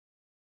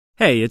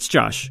Hey, it's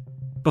Josh.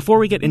 Before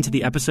we get into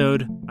the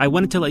episode, I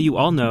wanted to let you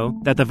all know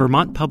that the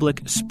Vermont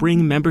Public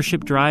Spring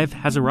Membership Drive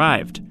has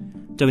arrived.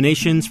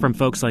 Donations from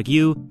folks like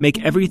you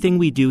make everything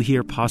we do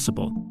here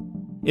possible.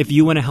 If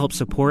you want to help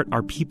support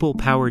our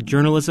people-powered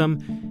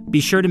journalism,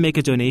 be sure to make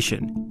a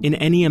donation in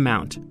any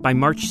amount by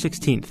March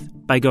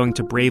 16th by going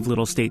to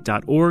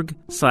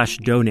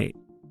bravelittlestate.org/donate.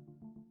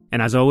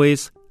 And as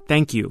always,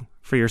 thank you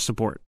for your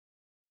support.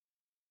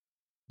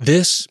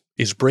 This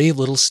is Brave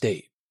Little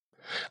State.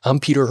 I'm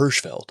Peter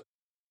Hirschfeld.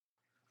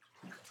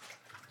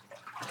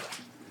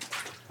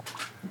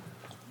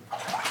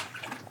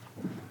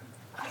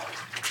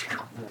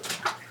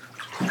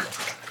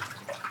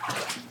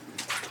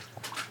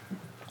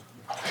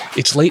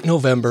 It's late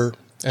November,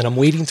 and I'm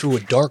wading through a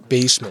dark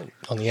basement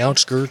on the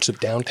outskirts of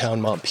downtown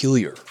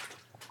Montpelier.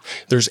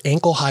 There's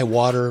ankle-high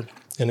water,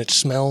 and it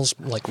smells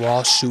like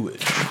raw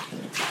sewage.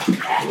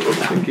 A little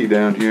stinky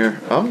down here.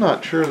 I'm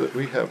not sure that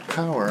we have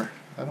power.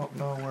 I don't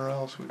know where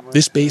else we might.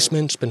 This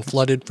basement's been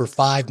flooded for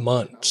 5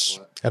 months,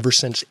 ever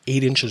since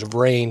 8 inches of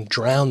rain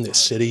drowned this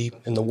city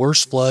in the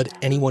worst flood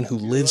anyone who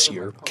lives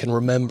here can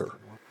remember.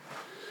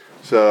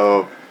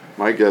 So,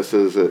 my guess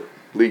is it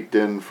leaked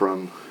in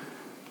from...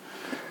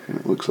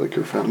 It looks like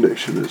your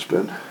foundation has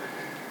been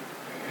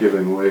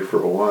giving way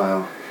for a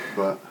while,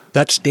 but...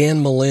 That's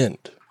Dan Malind,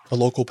 a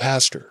local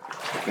pastor.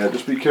 Yeah,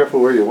 just be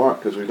careful where you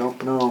walk, because we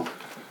don't know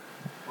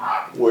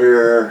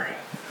where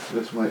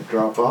this might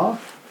drop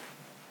off.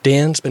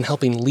 Dan's been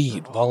helping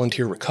lead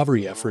volunteer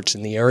recovery efforts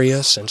in the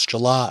area since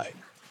July.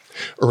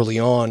 Early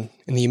on,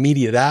 in the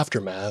immediate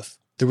aftermath,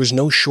 there was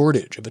no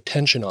shortage of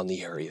attention on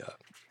the area.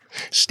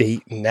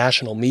 State and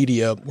national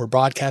media were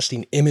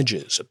broadcasting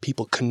images of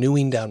people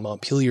canoeing down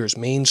Montpelier's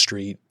Main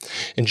Street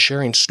and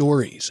sharing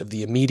stories of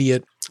the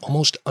immediate,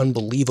 almost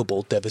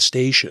unbelievable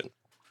devastation.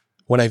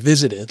 When I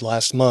visited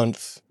last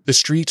month, the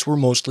streets were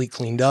mostly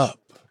cleaned up.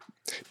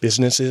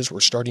 Businesses were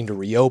starting to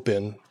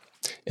reopen,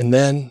 and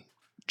then,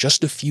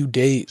 just a few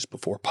days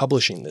before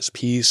publishing this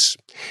piece,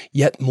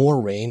 yet more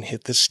rain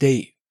hit the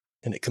state,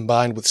 and it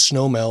combined with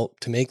snowmelt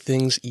to make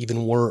things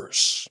even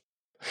worse.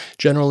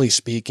 Generally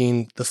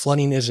speaking, the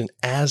flooding isn't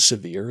as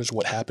severe as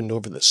what happened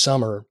over the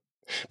summer,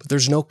 but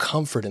there's no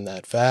comfort in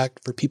that fact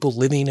for people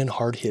living in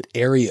hard-hit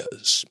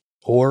areas,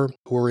 or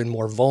who are in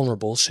more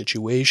vulnerable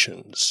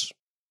situations.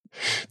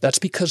 That's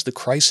because the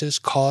crisis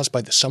caused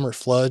by the summer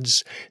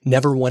floods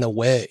never went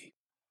away.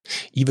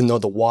 Even though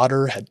the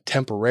water had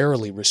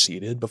temporarily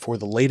receded before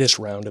the latest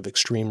round of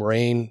extreme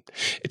rain,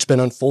 it's been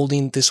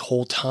unfolding this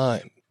whole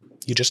time.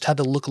 You just had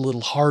to look a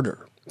little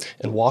harder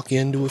and walk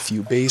into a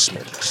few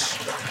basements.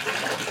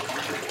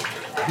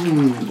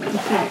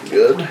 That's not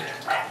good.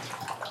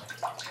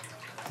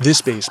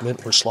 This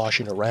basement we're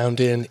sloshing around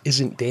in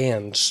isn't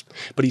Dan's,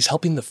 but he's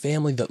helping the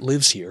family that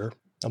lives here,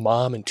 a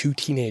mom and 2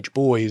 teenage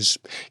boys,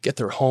 get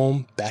their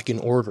home back in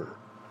order.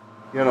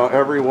 You know,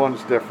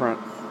 everyone's different,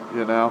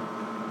 you know.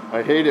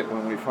 I hate it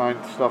when we find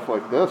stuff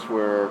like this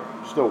where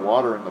there's still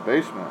water in the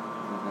basement.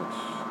 And it's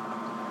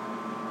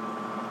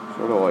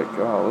sort of like,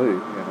 golly, you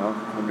know.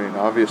 I mean,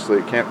 obviously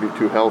it can't be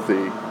too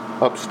healthy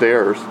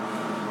upstairs,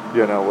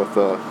 you know, with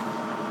the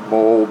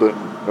mold and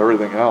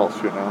everything else,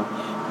 you know.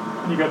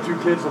 You got 2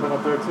 kids living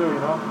up there too, you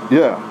know?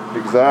 Yeah,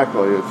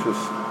 exactly. It's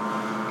just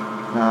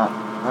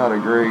not a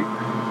great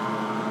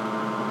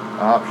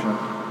option.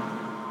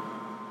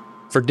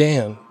 For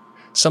Dan,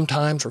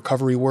 sometimes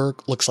recovery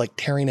work looks like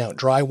tearing out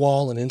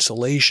drywall and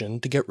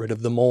insulation to get rid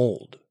of the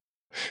mold.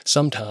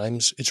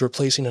 Sometimes it's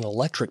replacing an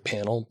electric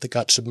panel that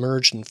got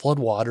submerged in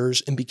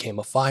floodwaters and became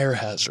a fire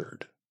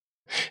hazard.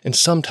 And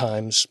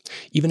sometimes,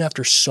 even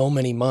after so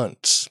many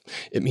months,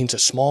 it means a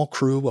small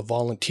crew of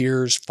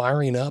volunteers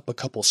firing up a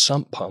couple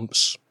sump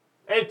pumps.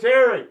 Hey,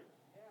 Terry,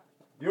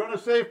 you in a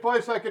safe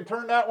place I can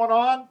turn that one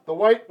on? The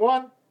white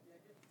one?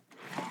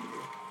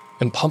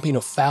 And pumping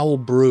a foul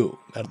brew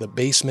out of the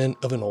basement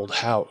of an old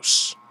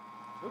house.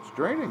 It's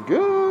draining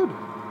good.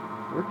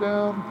 We're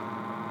down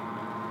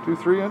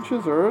 2-3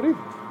 inches already.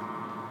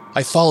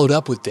 I followed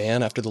up with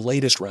Dan after the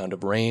latest round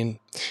of rain,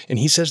 and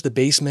he says the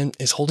basement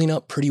is holding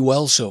up pretty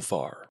well so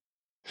far.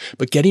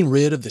 But getting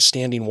rid of the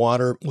standing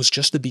water was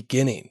just the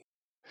beginning.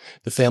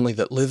 The family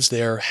that lives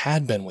there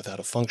had been without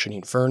a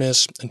functioning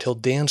furnace until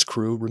Dan's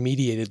crew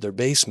remediated their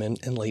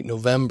basement in late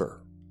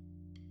November.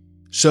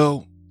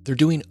 So, they're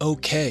doing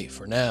okay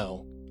for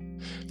now.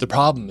 The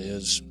problem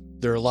is,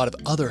 there are a lot of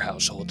other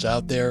households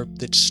out there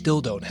that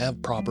still don't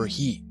have proper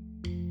heat,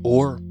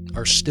 or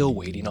are still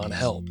waiting on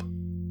help.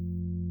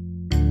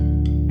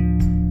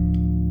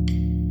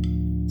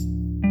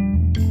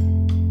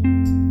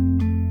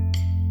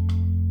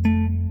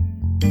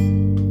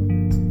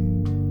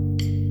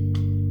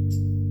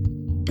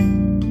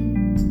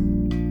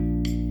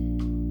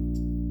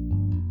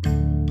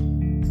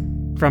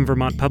 From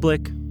Vermont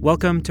Public,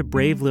 welcome to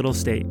Brave Little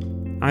State.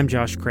 I'm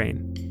Josh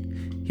Crane.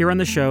 Here on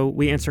the show,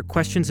 we answer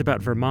questions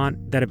about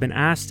Vermont that have been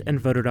asked and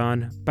voted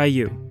on by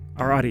you,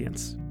 our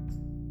audience.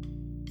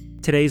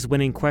 Today's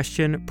winning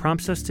question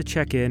prompts us to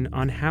check in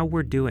on how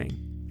we're doing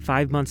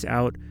 5 months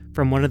out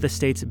from one of the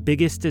state's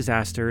biggest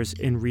disasters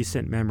in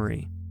recent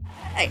memory.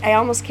 I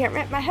almost can't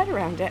wrap my head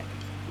around it,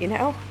 you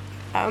know?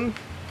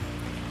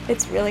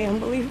 It's really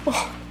unbelievable.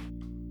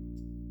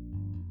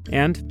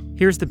 And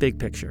here's the big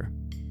picture.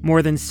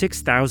 More than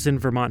 6,000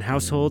 Vermont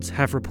households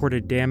have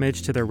reported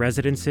damage to their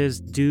residences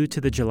due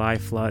to the July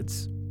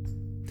floods.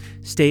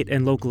 State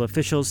and local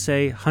officials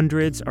say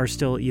hundreds are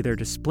still either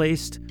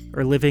displaced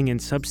or living in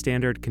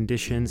substandard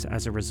conditions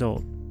as a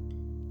result.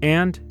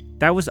 And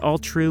that was all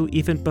true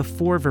even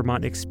before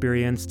Vermont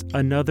experienced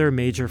another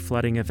major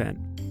flooding event,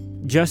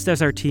 just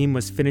as our team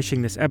was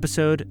finishing this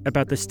episode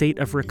about the state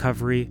of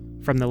recovery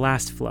from the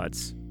last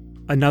floods.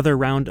 Another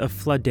round of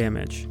flood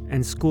damage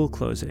and school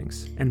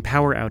closings and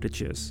power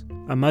outages,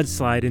 a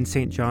mudslide in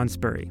St.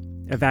 Johnsbury,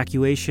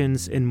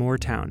 evacuations in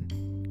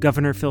Moortown.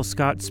 Governor Phil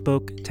Scott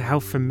spoke to how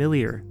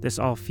familiar this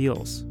all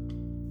feels.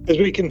 As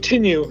we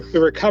continue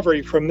the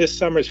recovery from this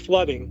summer's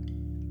flooding,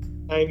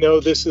 I know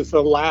this is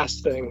the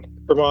last thing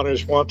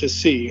Vermonters want to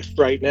see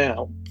right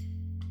now.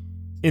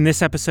 In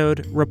this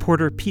episode,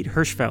 reporter Pete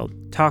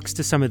Hirschfeld talks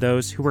to some of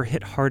those who were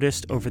hit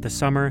hardest over the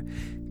summer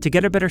to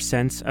get a better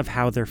sense of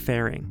how they're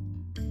faring.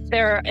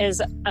 There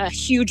is a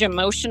huge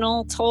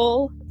emotional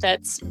toll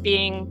that's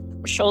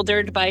being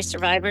shouldered by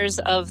survivors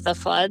of the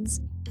floods.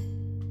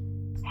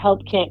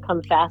 Help can't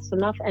come fast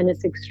enough, and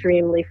it's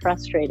extremely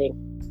frustrating.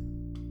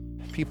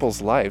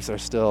 People's lives are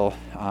still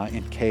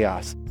in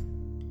chaos.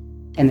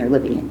 And they're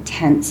living in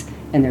tents,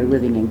 and they're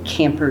living in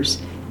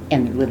campers,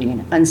 and they're living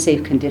in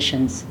unsafe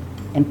conditions,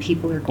 and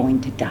people are going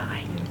to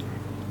die.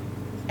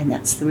 And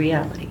that's the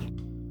reality.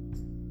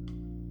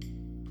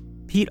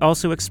 Pete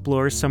also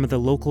explores some of the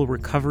local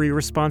recovery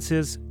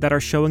responses that are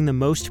showing the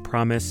most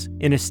promise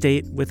in a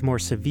state with more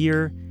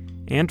severe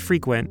and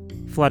frequent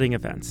flooding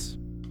events.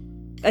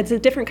 It's a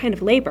different kind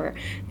of labor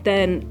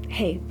than,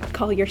 hey,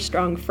 call your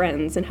strong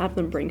friends and have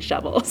them bring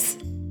shovels.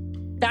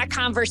 That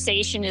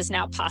conversation is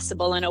now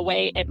possible in a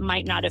way it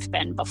might not have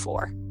been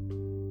before.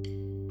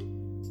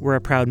 We're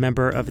a proud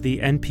member of the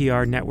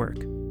NPR network.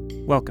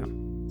 Welcome.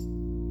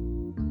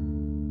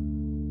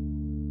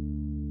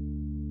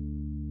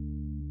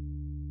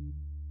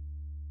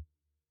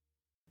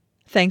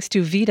 Thanks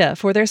to VITA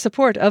for their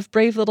support of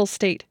Brave Little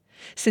State.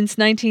 Since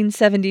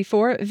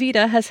 1974,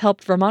 VITA has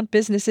helped Vermont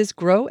businesses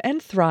grow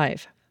and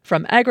thrive.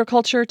 From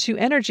agriculture to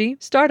energy,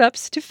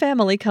 startups to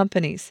family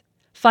companies.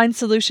 Find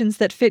solutions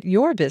that fit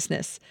your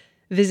business.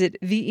 Visit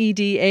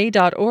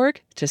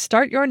VEDA.org to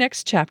start your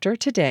next chapter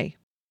today.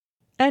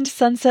 And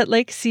Sunset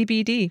Lake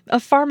CBD, a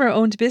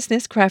farmer-owned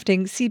business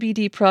crafting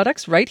CBD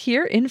products right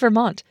here in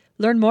Vermont.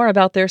 Learn more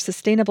about their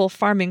sustainable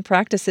farming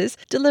practices,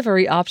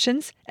 delivery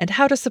options, and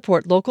how to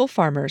support local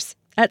farmers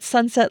at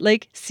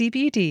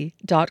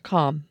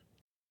sunsetlakecbd.com.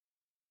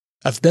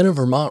 I've been a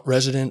Vermont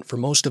resident for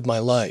most of my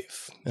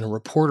life and a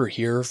reporter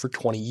here for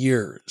 20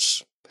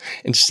 years.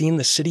 And seeing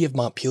the city of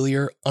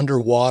Montpelier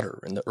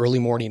underwater in the early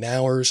morning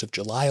hours of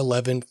July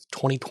 11th,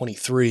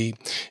 2023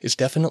 is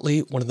definitely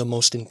one of the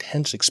most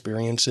intense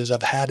experiences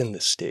I've had in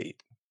this state.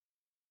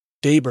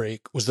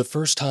 Daybreak was the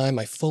first time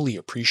I fully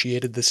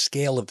appreciated the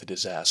scale of the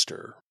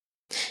disaster.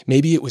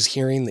 Maybe it was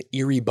hearing the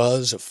eerie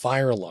buzz of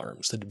fire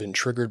alarms that had been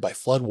triggered by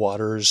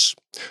floodwaters,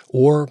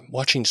 or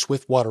watching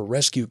swiftwater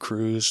rescue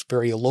crews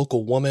ferry a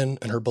local woman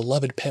and her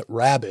beloved pet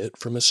rabbit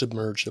from a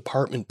submerged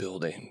apartment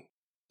building.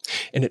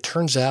 And it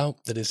turns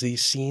out that as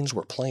these scenes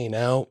were playing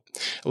out,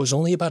 I was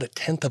only about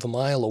 1/10 of a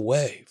mile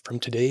away from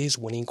today's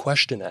winning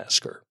question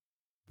asker.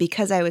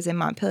 Because I was in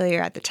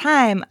Montpelier at the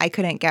time, I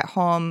couldn't get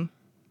home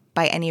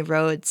by any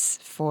roads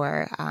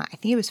for, I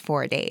think it was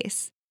 4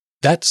 days.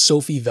 That's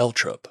Sophie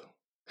Veltrup.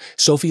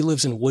 Sophie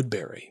lives in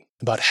Woodbury,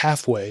 about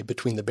halfway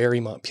between the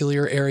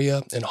Barrie-Montpelier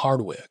area and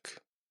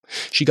Hardwick.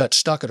 She got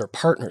stuck at her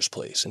partner's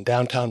place in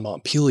downtown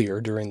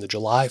Montpelier during the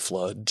July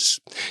floods,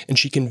 and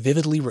she can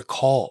vividly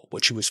recall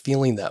what she was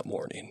feeling that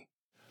morning.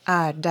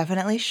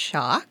 Definitely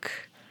shock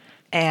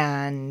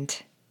and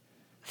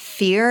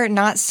fear,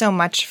 not so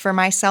much for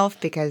myself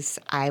because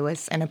I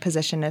was in a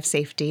position of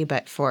safety,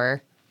 but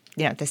for,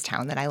 this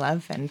town that I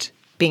love and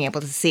being able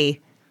to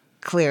see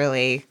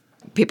clearly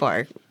people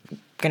are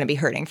going to be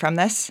hurting from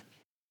this.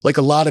 Like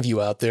a lot of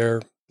you out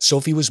there,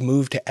 Sophie was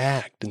moved to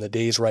act in the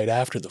days right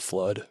after the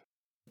flood.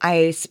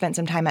 I spent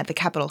some time at the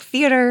Capitol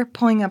Theater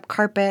pulling up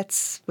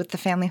carpets with the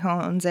family who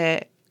owns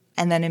it.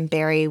 And then in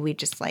Barrie, we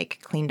just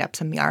cleaned up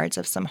some yards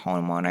of some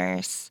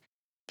homeowners.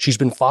 She's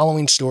been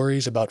following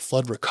stories about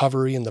flood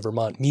recovery in the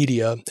Vermont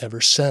media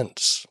ever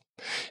since.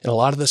 And a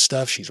lot of the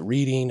stuff she's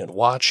reading and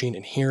watching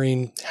and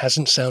hearing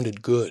hasn't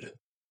sounded good.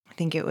 I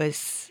think it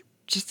was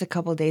just a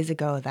couple days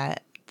ago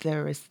that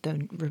there was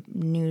the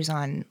news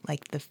on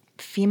the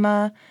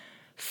FEMA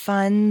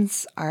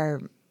funds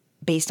are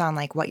based on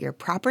what your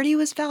property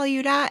was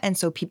valued at. And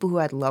so people who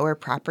had lower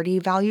property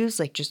values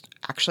just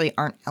actually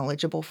aren't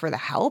eligible for the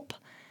help.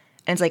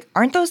 And it's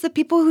aren't those the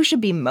people who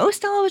should be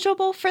most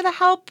eligible for the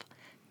help?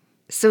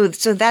 So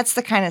that's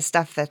the kind of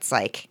stuff that's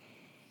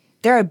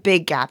there are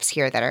big gaps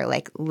here that are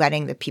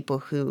letting the people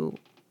who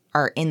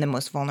are in the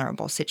most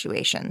vulnerable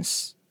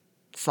situations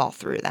fall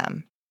through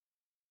them.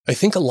 I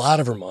think a lot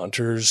of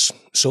Vermonters,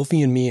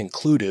 Sophie and me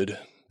included,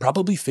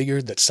 probably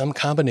figured that some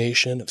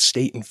combination of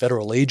state and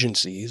federal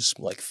agencies,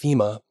 like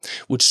FEMA,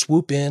 would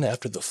swoop in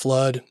after the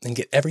flood and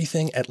get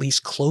everything at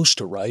least close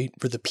to right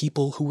for the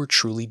people who were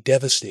truly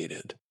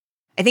devastated.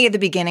 I think at the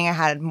beginning I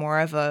had more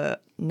of a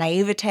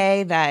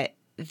naivete that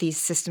these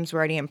systems were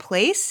already in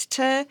place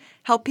to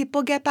help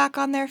people get back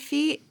on their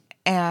feet,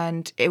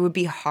 and it would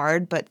be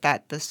hard, but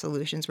that the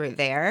solutions were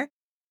there.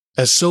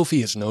 As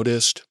Sophie has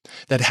noticed,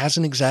 that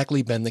hasn't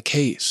exactly been the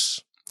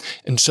case.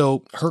 And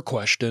so her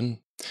question,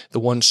 the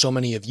one so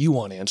many of you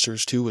want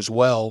answers to as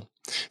well,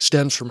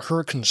 stems from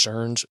her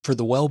concerns for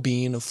the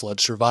well-being of flood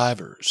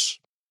survivors.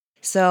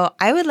 So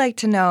I would like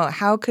to know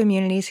how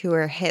communities who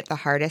were hit the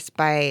hardest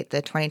by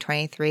the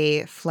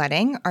 2023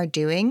 flooding are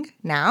doing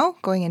now,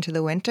 going into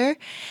the winter,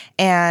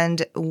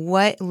 and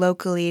what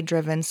locally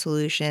driven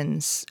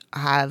solutions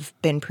have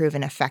been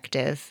proven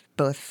effective,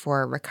 both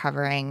for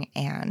recovering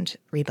and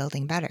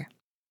rebuilding better.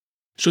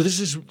 So this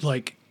is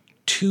like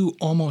two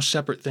almost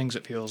separate things,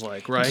 it feels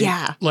like, right?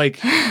 Yeah. Like,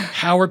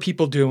 how are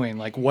people doing?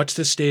 Like, what's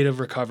the state of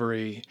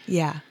recovery?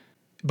 Yeah.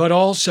 But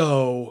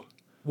also,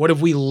 what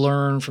have we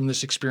learned from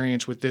this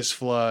experience with this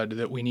flood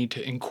that we need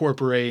to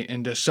incorporate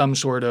into some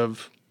sort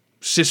of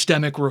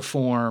systemic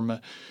reform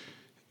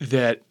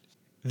that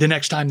the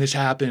next time this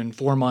happened,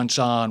 4 months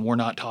on, we're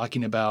not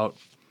talking about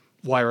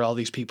why are all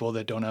these people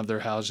that don't have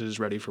their houses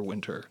ready for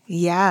winter?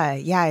 Yeah.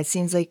 It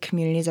seems like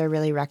communities are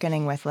really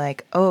reckoning with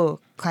like, oh,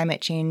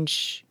 climate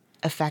change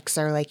effects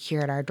are like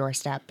here at our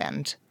doorstep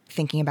and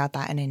thinking about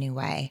that in a new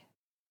way.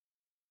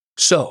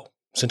 So,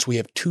 since we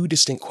have two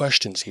distinct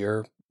questions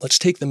here, let's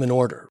take them in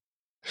order.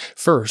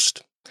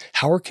 First,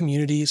 how are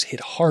communities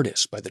hit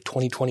hardest by the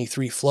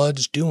 2023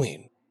 floods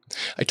doing?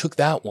 I took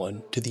that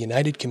one to the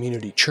United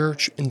Community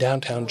Church in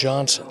downtown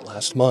Johnson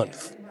last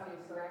month.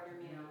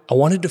 I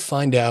wanted to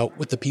find out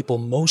what the people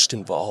most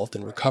involved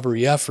in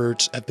recovery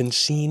efforts have been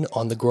seeing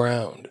on the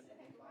ground.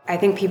 I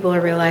think people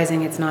are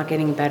realizing it's not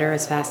getting better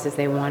as fast as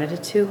they wanted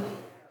it to.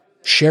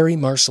 Sherry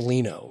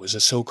Marcelino is a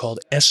so-called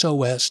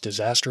SOS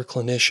disaster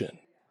clinician.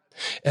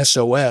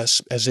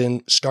 SOS as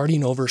in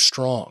Starting Over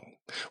Strong,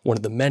 one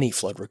of the many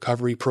flood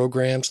recovery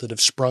programs that have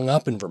sprung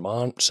up in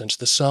Vermont since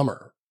the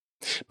summer.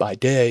 By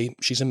day,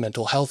 she's a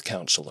mental health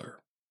counselor.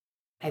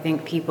 I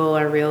think people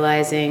are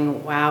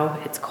realizing, wow,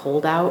 it's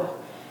cold out,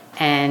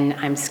 and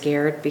I'm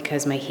scared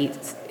because my heat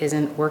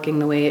isn't working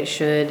the way it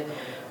should.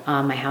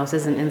 My house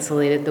isn't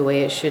insulated the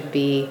way it should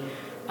be.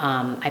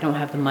 I don't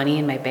have the money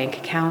in my bank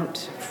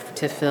account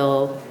to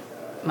fill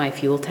my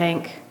fuel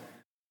tank.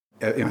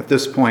 At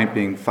this point,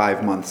 being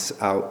 5 months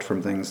out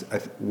from things,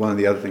 one of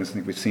the other things I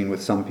think we've seen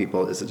with some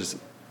people is just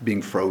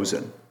being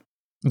frozen.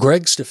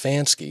 Greg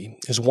Stefanski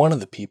is one of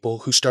the people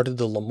who started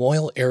the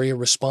Lamoille Area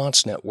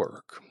Response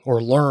Network,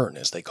 or LEARN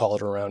as they call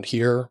it around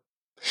here.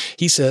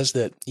 He says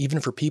that even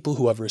for people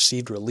who have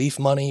received relief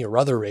money or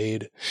other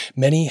aid,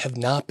 many have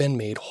not been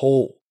made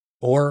whole,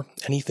 or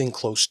anything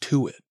close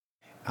to it.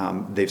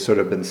 They've sort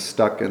of been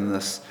stuck in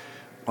this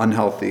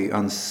unhealthy,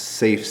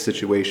 unsafe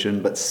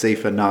situation, but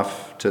safe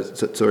enough to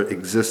sort of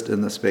exist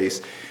in the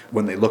space.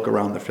 When they look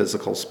around the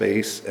physical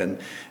space and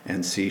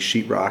see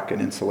sheetrock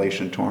and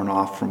insulation torn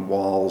off from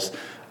walls,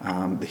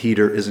 the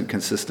heater isn't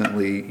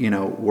consistently,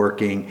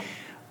 working.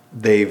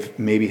 They've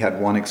maybe had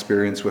one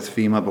experience with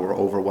FEMA, but were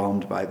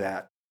overwhelmed by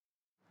that.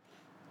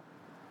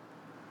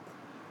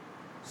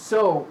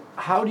 So,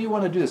 how do you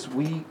want to do this?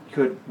 We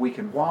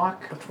can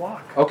walk. Let's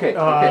walk. Okay.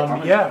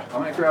 I'm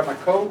gonna grab my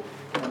coat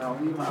and I'll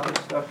leave my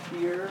other stuff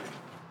here.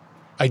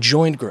 I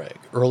joined Greg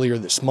earlier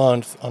this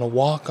month on a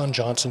walk on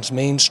Johnson's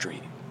Main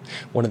Street,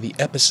 one of the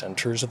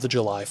epicenters of the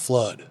July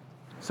flood.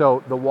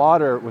 So the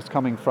water was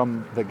coming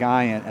from the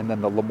Guyan, and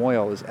then the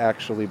Lamoille is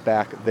actually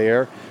back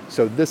there.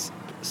 So this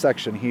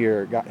section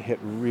here got hit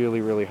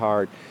really, really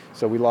hard.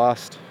 So we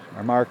lost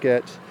our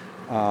market.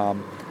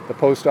 The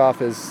post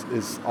office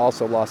is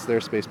also lost their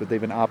space, but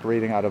they've been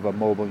operating out of a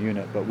mobile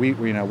unit. But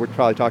we're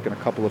probably talking a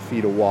couple of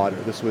feet of water.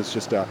 This was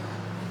just a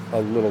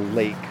little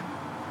lake.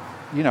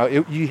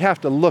 You have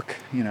to look,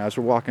 as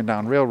we're walking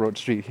down Railroad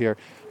Street here,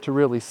 to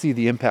really see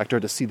the impact or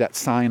to see that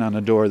sign on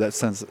the door that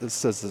says the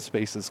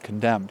space is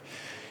condemned.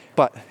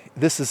 But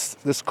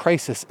this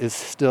crisis is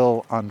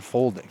still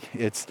unfolding.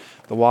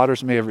 The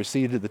waters may have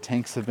receded, the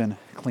tanks have been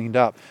cleaned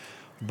up,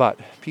 but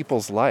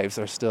people's lives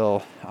are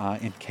still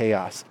in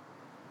chaos.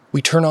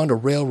 We turn onto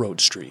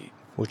Railroad Street,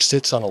 which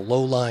sits on a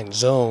low-lying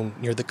zone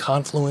near the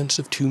confluence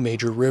of two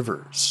major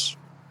rivers.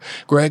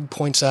 Greg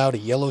points out a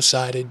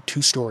yellow-sided,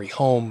 two-story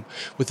home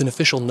with an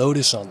official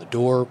notice on the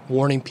door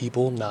warning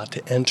people not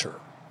to enter.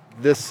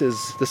 This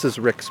is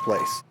Rick's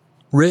place.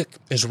 Rick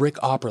is Rick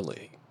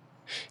Opperly.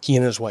 He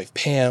and his wife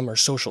Pam are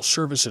social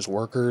services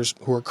workers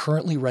who are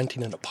currently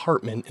renting an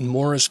apartment in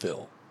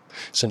Morrisville,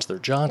 since their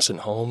Johnson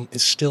home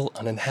is still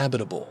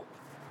uninhabitable.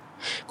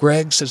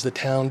 Greg says the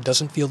town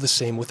doesn't feel the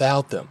same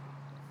without them,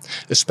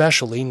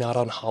 especially not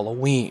on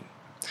Halloween,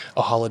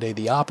 a holiday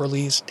the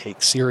Opperleys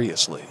take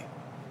seriously.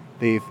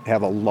 They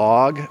have a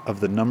log of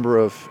the number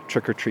of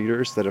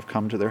trick-or-treaters that have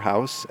come to their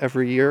house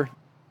every year.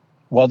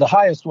 Well, the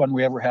highest one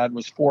we ever had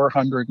was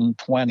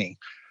 420,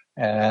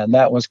 and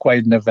that was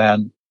quite an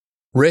event.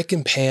 Rick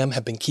and Pam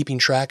have been keeping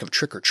track of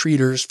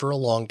trick-or-treaters for a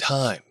long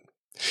time.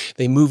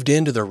 They moved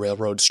into their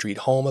Railroad Street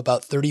home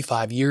about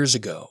 35 years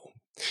ago.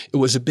 It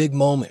was a big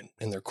moment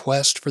in their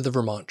quest for the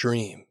Vermont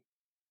dream.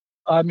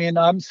 I mean,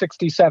 I'm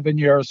 67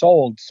 years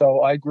old,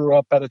 so I grew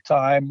up at a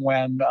time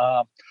when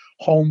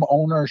home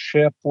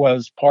ownership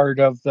was part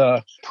of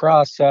the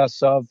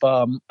process of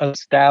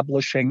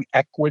establishing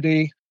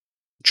equity.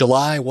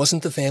 July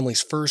wasn't the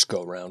family's first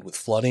go-round with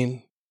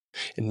flooding.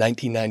 In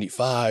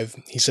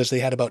 1995, he says they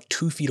had about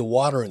 2 feet of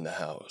water in the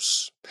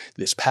house.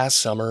 This past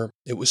summer,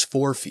 it was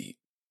 4 feet.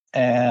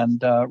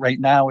 And right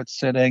now it's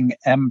sitting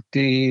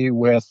empty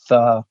with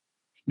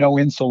no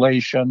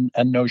insulation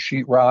and no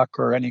sheetrock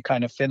or any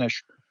kind of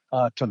finish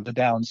to the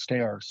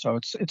downstairs. So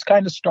it's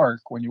kind of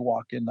stark when you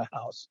walk in the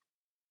house.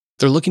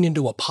 They're looking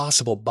into a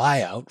possible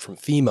buyout from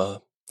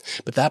FEMA,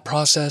 but that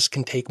process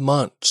can take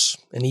months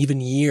and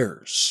even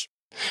years.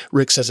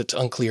 Rick says it's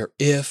unclear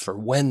if or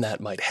when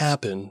that might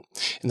happen,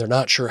 and they're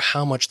not sure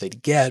how much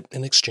they'd get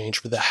in exchange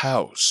for the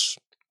house.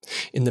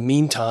 In the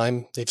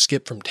meantime, they've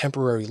skipped from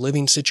temporary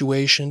living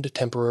situation to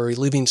temporary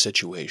living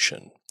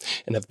situation,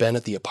 and have been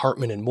at the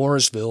apartment in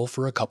Morrisville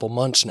for a couple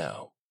months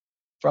now.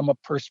 From a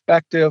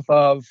perspective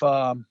of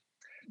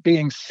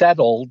being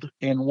settled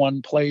in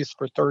one place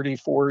for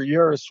 34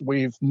 years,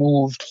 we've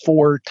moved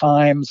 4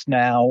 times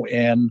now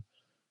in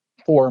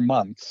 4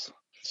 months.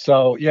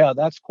 So yeah,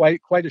 that's quite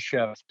a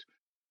shift.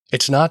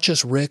 It's not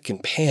just Rick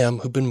and Pam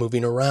who've been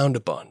moving around a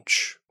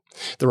bunch.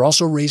 They're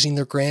also raising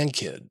their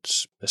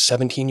grandkids, a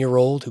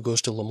 17-year-old who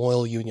goes to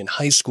Lamoille Union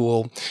High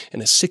School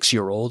and a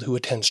 6-year-old who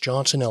attends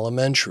Johnson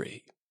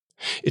Elementary.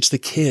 It's the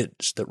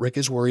kids that Rick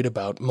is worried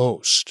about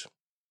most.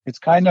 It's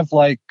kind of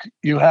like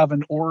you have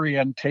an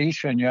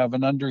orientation, you have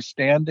an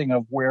understanding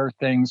of where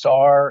things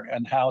are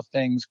and how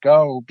things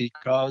go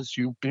because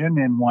you've been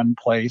in one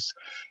place.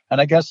 And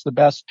I guess the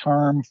best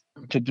term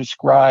to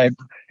describe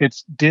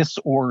it's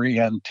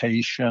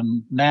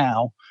disorientation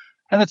now.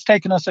 And it's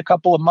taken us a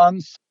couple of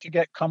months to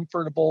get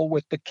comfortable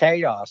with the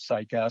chaos,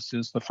 I guess,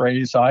 is the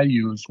phrase I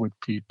use with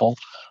people.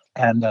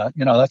 And,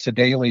 that's a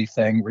daily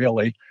thing,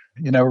 really.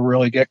 You never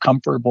really get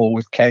comfortable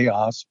with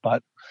chaos,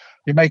 but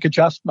you make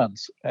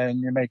adjustments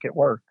and you make it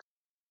work.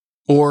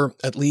 Or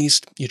at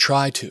least you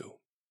try to.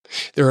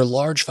 There are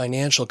large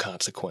financial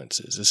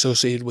consequences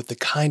associated with the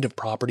kind of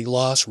property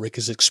loss Rick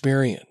has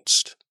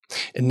experienced.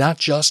 And not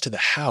just to the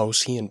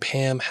house he and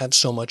Pam had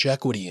so much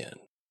equity in.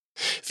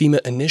 FEMA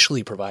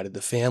initially provided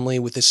the family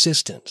with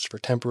assistance for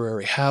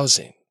temporary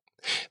housing.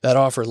 That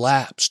offer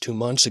lapsed 2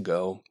 months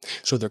ago,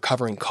 so they're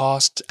covering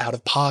costs out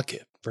of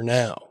pocket for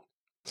now.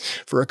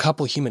 For a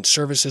couple human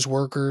services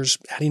workers,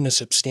 adding a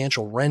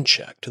substantial rent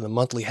check to the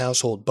monthly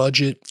household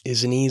budget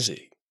isn't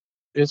easy.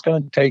 It's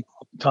going to take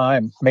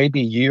time,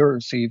 maybe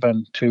years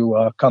even,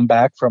 to come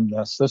back from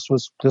this. This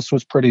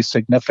was pretty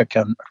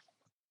significant.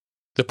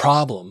 The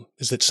problem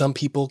is that some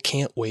people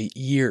can't wait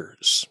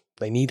years.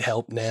 They need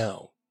help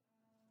now.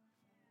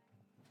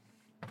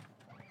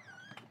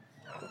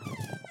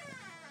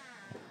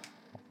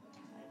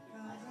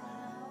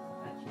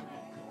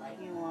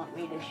 You want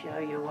me to show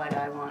you what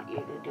I want you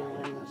to do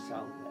in the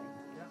subway?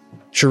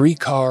 Cherie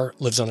Carr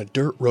lives on a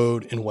dirt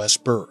road in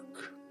West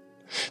Burke.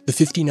 The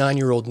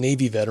 59-year-old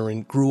Navy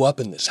veteran grew up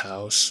in this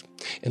house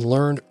and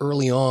learned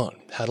early on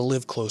how to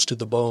live close to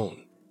the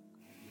bone.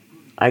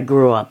 I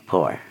grew up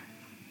poor.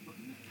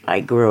 I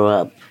grew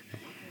up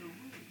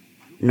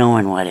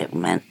knowing what it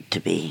meant to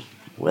be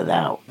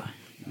without,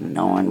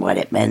 knowing what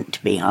it meant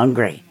to be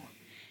hungry.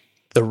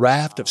 The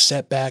raft of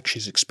setbacks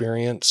she's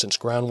experienced since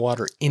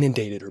groundwater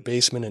inundated her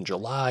basement in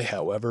July,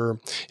 however,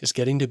 is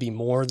getting to be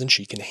more than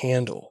she can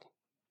handle.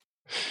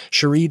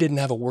 Cherie didn't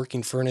have a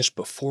working furnace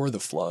before the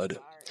flood,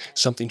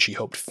 something she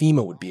hoped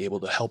FEMA would be able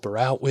to help her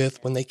out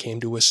with when they came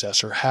to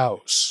assess her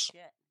house.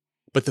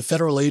 But the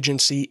federal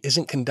agency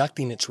isn't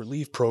conducting its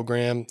relief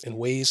program in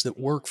ways that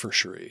work for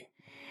Cherie.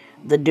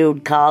 The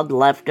dude called,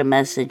 left a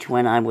message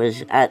when I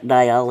was at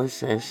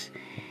dialysis,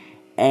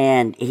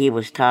 and he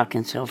was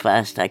talking so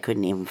fast I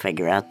couldn't even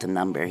figure out the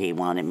number he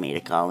wanted me to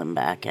call him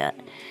back at.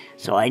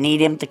 So I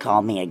need him to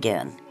call me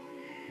again.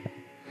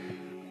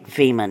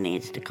 FEMA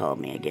needs to call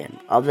me again.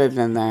 Other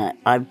than that,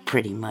 I've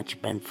pretty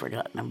much been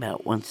forgotten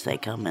about once they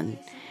come and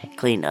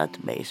cleaned out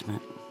the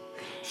basement.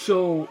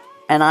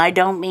 And I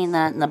don't mean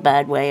that in a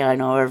bad way. I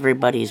know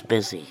everybody's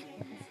busy.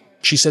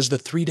 She says the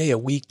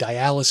 3-day-a-week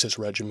dialysis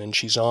regimen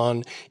she's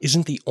on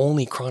isn't the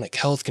only chronic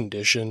health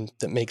condition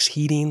that makes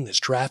heating this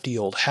drafty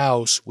old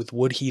house with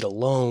wood heat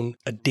alone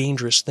a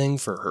dangerous thing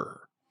for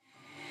her.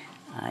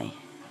 I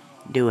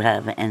do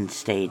have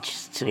end-stage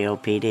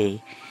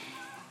COPD,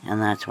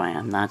 and that's why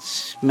I'm not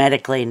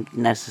medically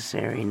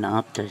necessary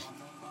not to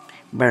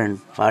burn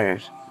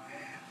fires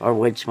or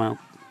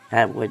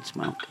have wood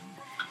smoke,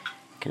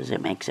 because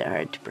it makes it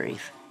hard to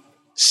breathe.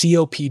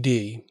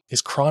 COPD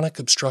is chronic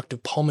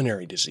obstructive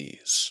pulmonary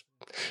disease.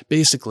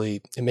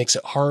 Basically, it makes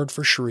it hard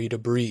for Cherie to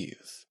breathe.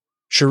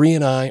 Cherie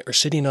and I are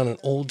sitting on an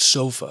old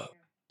sofa,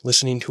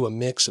 listening to a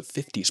mix of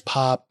 50s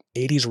pop,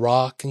 80s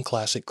rock, and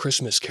classic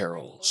Christmas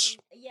carols.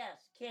 Yes,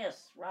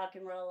 Kiss, rock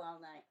and roll all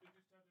night.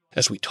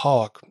 As we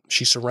talk,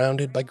 she's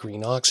surrounded by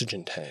green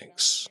oxygen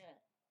tanks.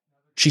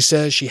 She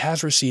says she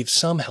has received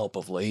some help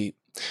of late,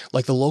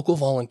 like the local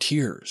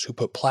volunteers who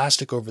put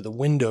plastic over the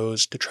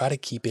windows to try to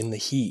keep in the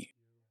heat.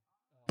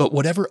 But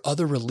whatever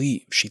other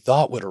relief she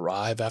thought would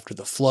arrive after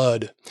the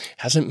flood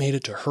hasn't made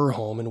it to her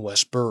home in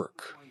West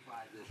Burke.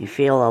 You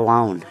feel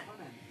alone,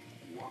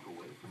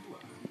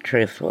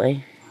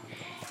 truthfully,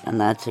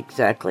 and that's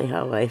exactly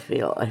how I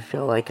feel. I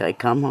feel like I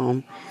come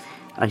home,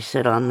 I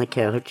sit on the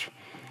couch,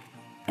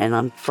 and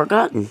I'm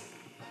forgotten,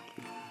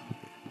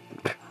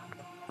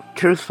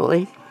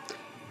 truthfully,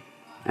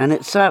 and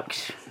it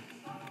sucks.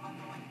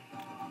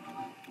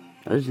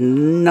 There's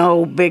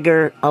no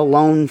bigger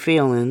alone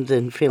feeling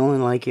than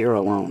feeling like you're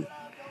alone.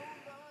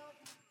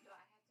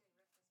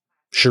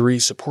 Cherie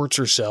supports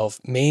herself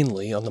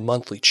mainly on the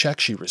monthly check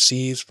she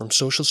receives from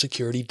Social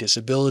Security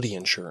disability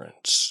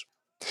insurance.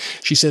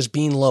 She says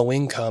being low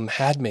income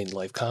had made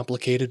life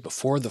complicated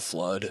before the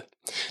flood.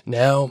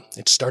 Now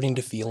it's starting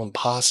to feel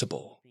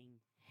impossible.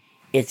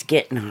 It's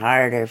getting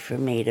harder for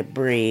me to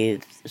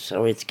breathe,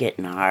 so it's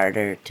getting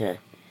harder to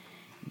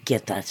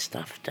get that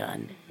stuff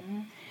done.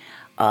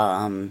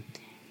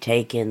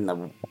 Taking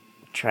the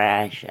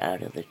trash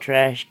out of the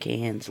trash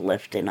cans,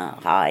 lifting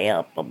it high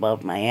up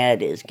above my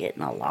head is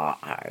getting a lot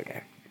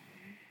harder.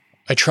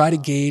 I try to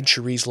gauge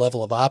Cherie's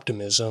level of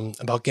optimism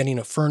about getting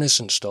a furnace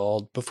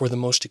installed before the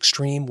most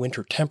extreme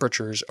winter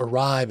temperatures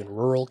arrive in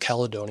rural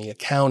Caledonia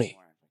County,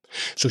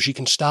 so she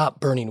can stop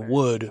burning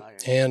wood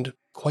and,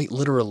 quite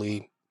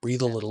literally,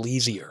 breathe a little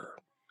easier.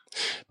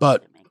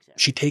 But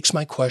she takes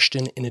my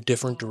question in a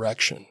different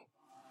direction.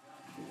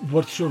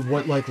 What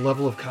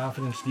level of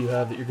confidence do you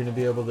have that you're going to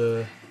be able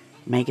to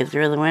make it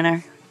through the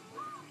winter?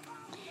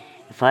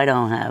 If I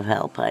don't have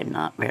help, I'm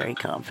not very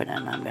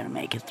confident I'm going to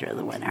make it through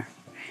the winter.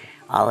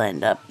 I'll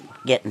end up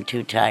getting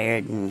too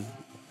tired and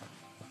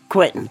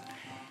quitting.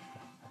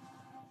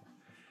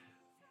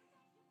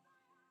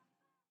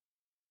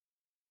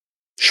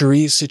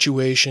 Cherie's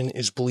situation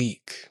is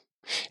bleak,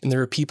 and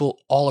there are people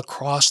all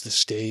across the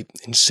state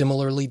in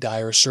similarly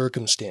dire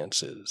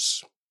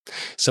circumstances.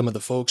 Some of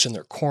the folks in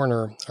their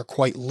corner are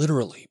quite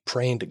literally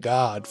praying to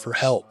God for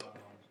help.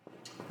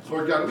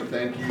 Lord God, we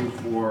thank you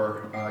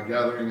for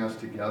gathering us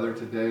together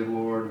today,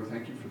 Lord. We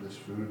thank you for this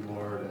food,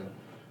 Lord, and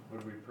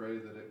Lord, we pray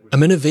that it would...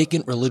 I'm in a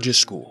vacant religious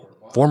school,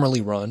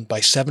 formerly run by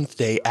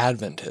Seventh-day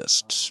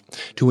Adventists,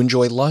 to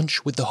enjoy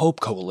lunch with the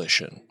Hope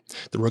Coalition,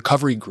 the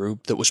recovery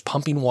group that was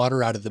pumping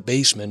water out of the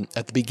basement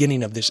at the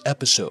beginning of this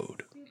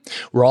episode.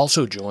 We're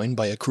also joined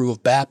by a crew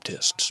of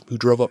Baptists who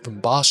drove up from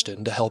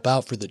Boston to help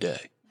out for the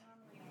day.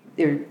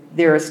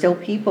 There are still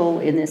people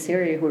in this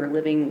area who are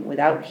living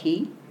without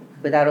heat,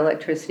 without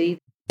electricity.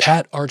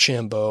 Pat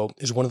Archambault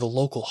is one of the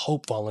local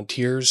Hope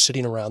volunteers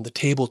sitting around the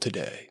table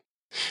today.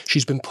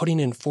 She's been putting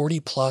in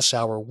 40-plus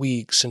hour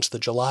weeks since the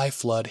July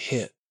flood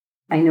hit.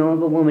 I know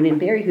of a woman in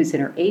Barrie who's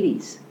in her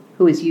 80s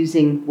who is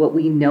using what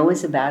we know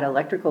is a bad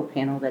electrical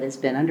panel that has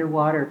been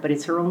underwater, but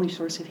it's her only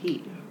source of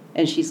heat,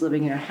 and she's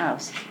living in her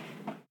house.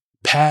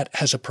 Pat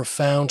has a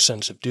profound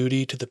sense of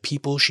duty to the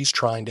people she's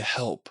trying to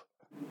help.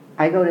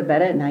 I go to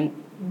bed at night,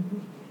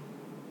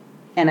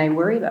 and I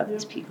worry about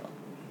these people.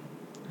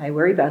 I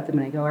worry about them,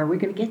 and I go, are we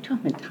going to get to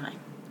them in time?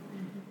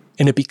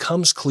 And it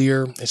becomes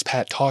clear, as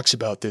Pat talks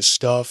about this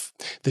stuff,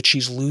 that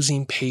she's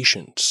losing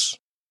patience.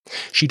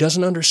 She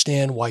doesn't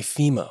understand why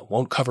FEMA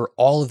won't cover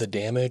all of the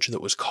damage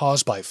that was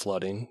caused by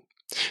flooding.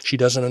 She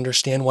doesn't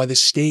understand why the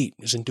state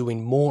isn't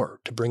doing more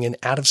to bring in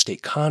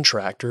out-of-state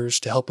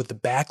contractors to help with the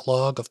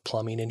backlog of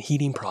plumbing and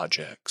heating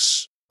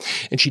projects.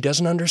 And she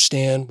doesn't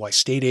understand why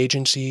state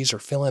agencies or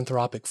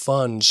philanthropic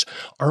funds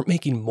aren't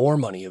making more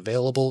money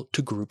available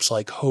to groups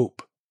like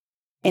Hope.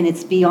 And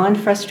it's beyond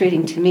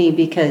frustrating to me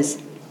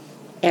because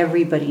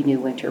everybody knew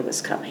winter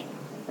was coming.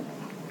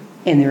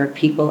 And there are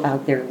people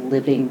out there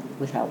living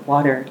without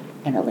water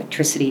and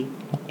electricity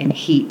and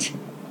heat,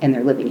 and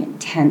they're living in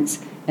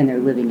tents, and they're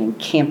living in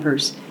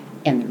campers,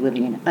 and they're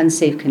living in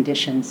unsafe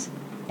conditions,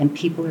 and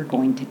people are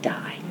going to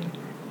die.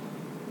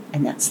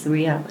 And that's the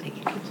reality.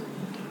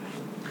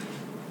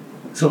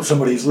 So if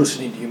somebody's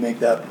listening to you make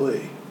that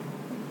plea,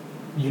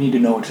 you need to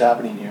know what's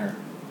happening here.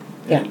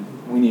 Yeah.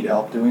 We need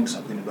help doing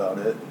something about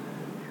it.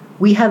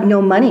 We have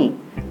no money.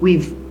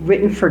 We've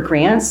written for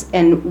grants,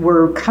 and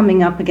we're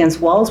coming up against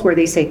walls where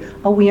they say,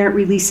 oh, we aren't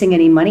releasing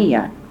any money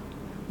yet.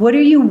 What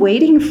are you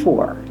waiting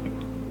for?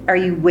 Are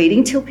you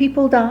waiting till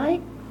people die?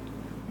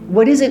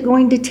 What is it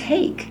going to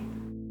take?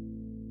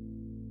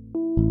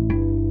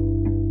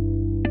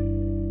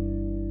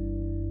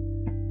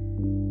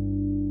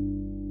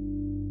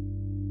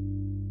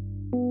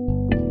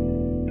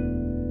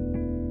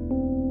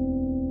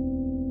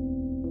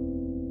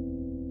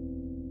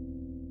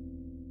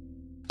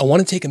 I want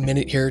to take a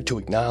minute here to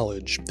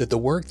acknowledge that the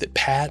work that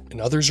Pat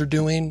and others are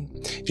doing,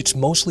 it's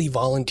mostly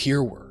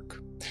volunteer work.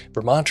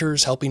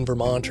 Vermonters helping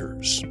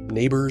Vermonters,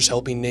 neighbors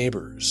helping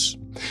neighbors.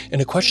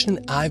 And a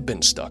question I've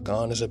been stuck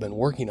on as I've been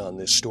working on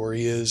this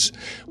story is,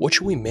 what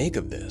should we make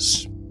of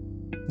this?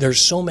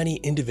 There's so many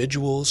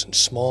individuals and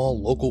small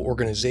local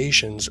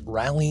organizations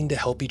rallying to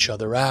help each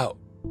other out.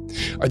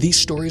 Are these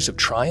stories of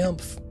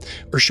triumph,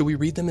 or should we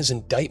read them as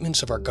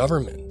indictments of our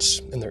governments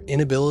and their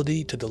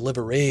inability to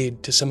deliver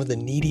aid to some of the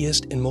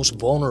neediest and most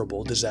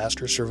vulnerable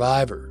disaster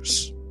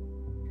survivors?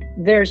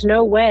 There's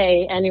no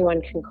way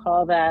anyone can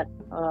call that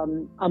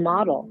a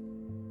model.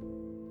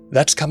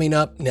 That's coming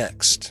up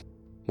next.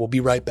 We'll be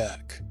right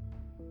back.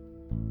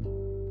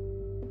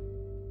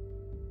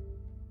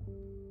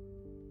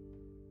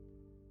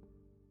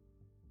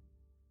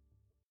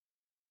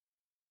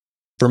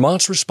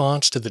 Vermont's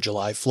response to the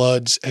July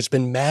floods has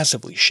been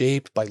massively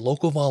shaped by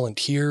local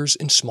volunteers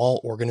and small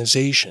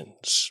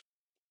organizations.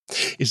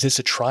 Is this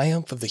a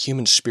triumph of the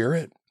human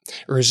spirit,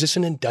 or is this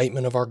an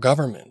indictment of our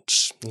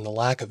governments and the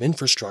lack of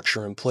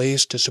infrastructure in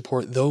place to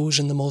support those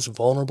in the most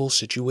vulnerable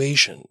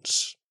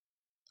situations?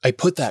 I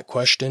put that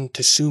question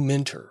to Sue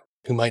Minter,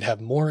 who might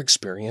have more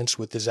experience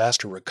with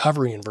disaster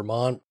recovery in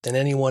Vermont than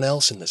anyone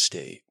else in the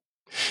state.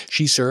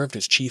 She served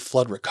as Chief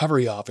Flood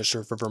Recovery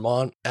Officer for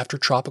Vermont after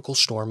Tropical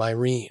Storm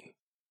Irene.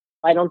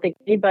 I don't think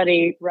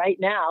anybody right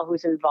now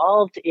who's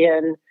involved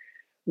in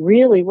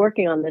really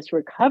working on this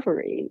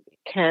recovery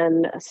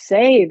can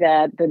say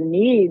that the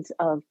needs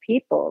of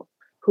people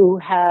who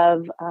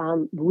have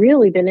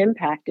really been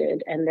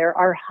impacted, and there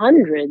are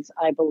hundreds,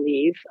 I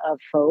believe, of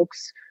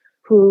folks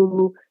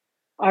who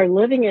are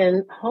living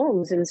in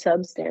homes in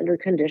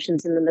substandard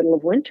conditions in the middle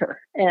of winter.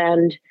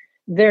 And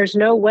there's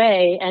no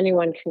way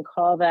anyone can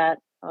call that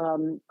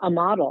a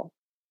model.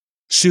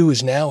 Sue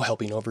is now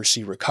helping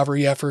oversee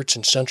recovery efforts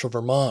in central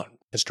Vermont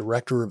as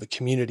director of a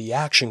community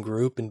action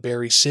group in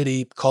Berry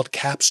City called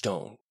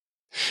Capstone.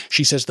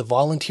 She says the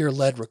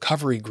volunteer-led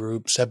recovery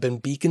groups have been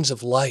beacons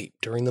of light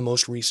during the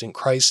most recent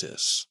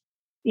crisis.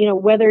 You know,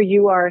 whether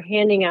you are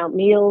handing out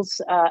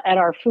meals at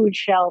our food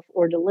shelf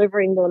or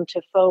delivering them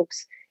to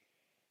folks,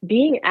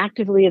 being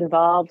actively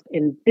involved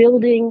in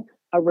building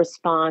a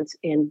response,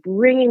 in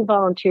bringing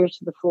volunteers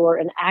to the floor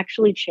and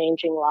actually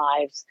changing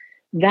lives,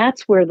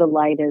 that's where the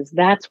light is.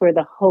 That's where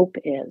the hope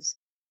is.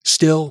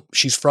 Still,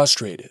 she's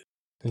frustrated,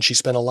 and she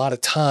spent a lot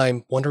of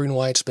time wondering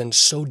why it's been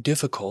so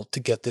difficult to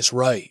get this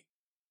right.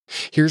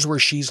 Here's where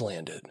she's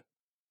landed.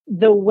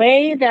 The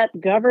way that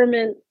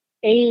government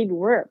aid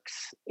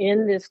works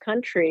in this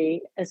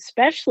country,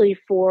 especially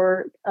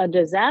for a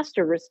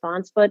disaster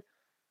response, but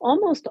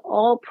almost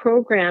all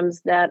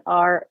programs that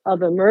are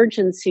of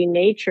emergency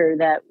nature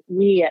that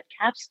we at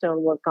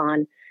Capstone work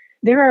on,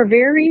 there are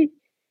very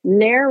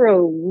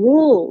narrow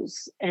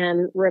rules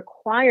and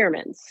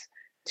requirements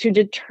to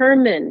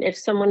determine if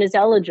someone is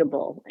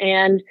eligible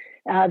and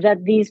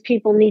that these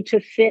people need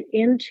to fit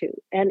into.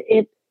 And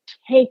it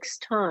takes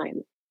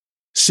time.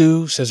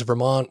 Sue says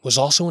Vermont was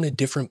also in a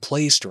different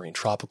place during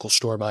Tropical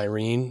Storm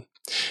Irene.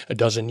 A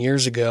dozen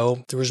years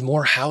ago, there was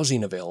more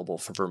housing available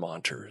for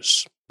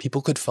Vermonters.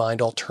 People could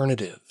find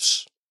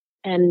alternatives.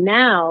 And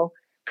now,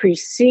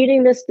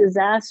 preceding this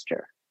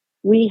disaster,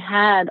 we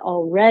had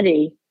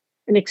already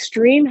an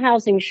extreme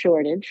housing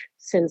shortage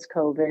since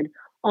COVID,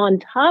 on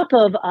top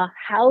of a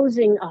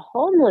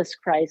homeless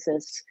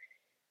crisis.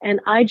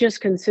 And I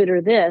just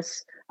consider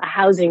this a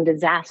housing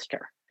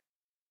disaster.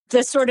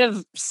 The sort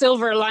of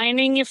silver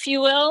lining, if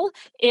you will,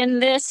 in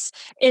this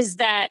is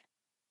that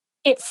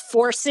it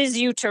forces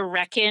you to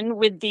reckon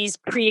with these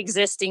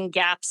pre-existing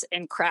gaps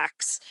and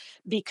cracks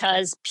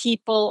because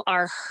people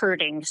are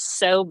hurting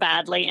so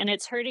badly, and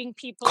it's hurting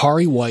people.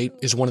 Kari White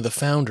is one of the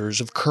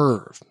founders of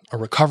Curve, a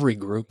recovery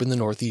group in the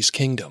Northeast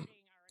Kingdom.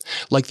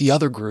 Like the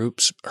other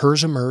groups,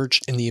 hers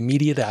emerged in the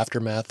immediate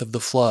aftermath of the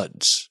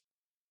floods.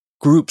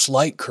 Groups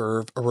like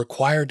Curve are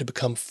required to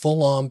become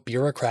full-on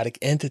bureaucratic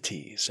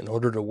entities in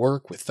order to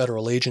work with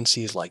federal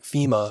agencies like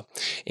FEMA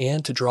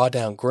and to draw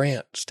down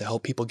grants to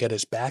help people get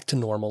as back to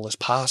normal as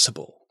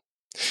possible.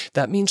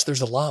 That means there's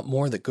a lot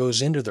more that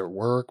goes into their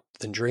work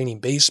than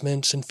draining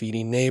basements and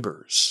feeding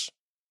neighbors.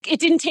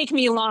 It didn't take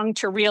me long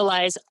to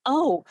realize,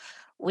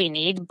 we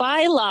need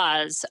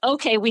bylaws.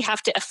 Okay, we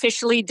have to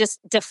officially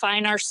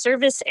define our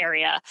service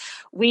area.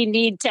 We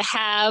need to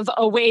have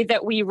a way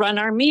that we run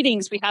our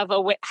meetings. We have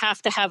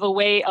to have a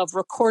way of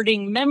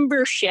recording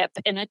membership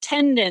and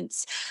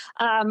attendance.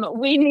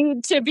 We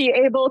need to be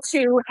able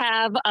to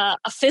have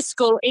a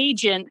fiscal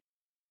agent.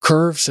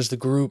 Curve says the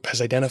group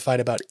has identified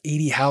about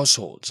 80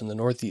 households in the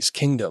Northeast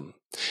Kingdom,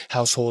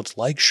 households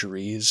like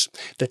Cherie's,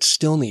 that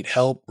still need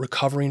help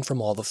recovering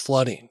from all the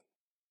flooding.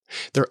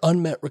 Their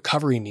unmet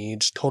recovery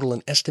needs total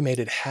an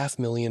estimated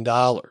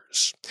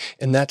 $500,000,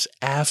 and that's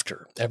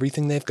after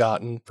everything they've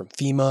gotten from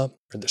FEMA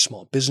or the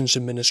Small Business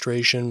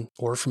Administration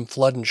or from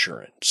flood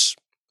insurance.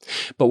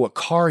 But what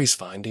Kari's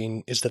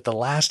finding is that the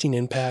lasting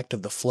impact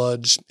of the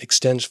floods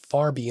extends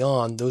far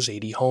beyond those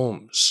 80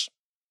 homes.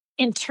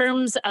 In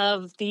terms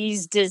of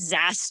these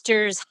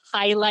disasters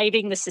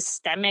highlighting the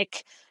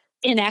systemic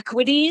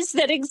inequities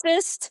that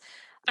exist,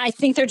 I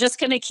think they're just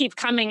going to keep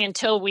coming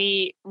until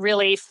we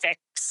really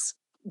fix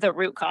the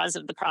root cause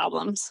of the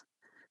problems,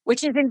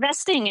 which is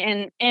investing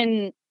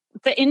in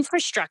the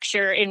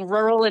infrastructure in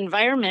rural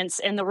environments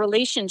and the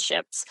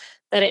relationships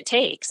that it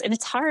takes. And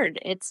it's hard.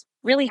 It's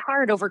really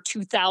hard over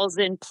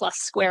 2,000 plus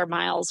square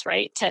miles,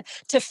 right?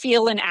 To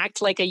feel and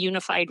act like a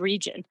unified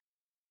region.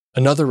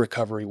 Another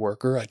recovery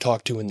worker I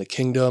talked to in the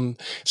kingdom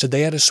said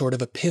they had a sort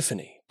of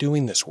epiphany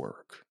doing this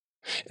work.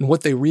 And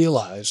what they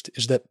realized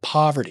is that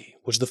poverty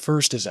was the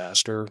first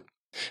disaster,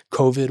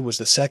 COVID was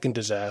the second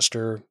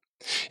disaster,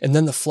 and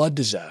then the flood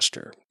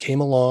disaster came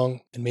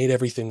along and made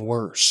everything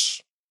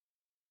worse.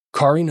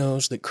 Kari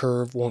knows that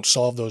Curve won't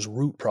solve those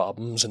root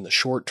problems in the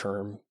short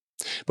term,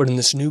 but in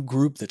this new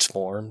group that's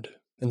formed,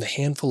 and the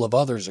handful of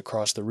others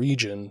across the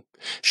region,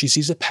 she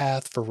sees a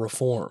path for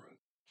reform.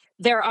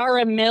 There are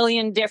a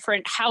million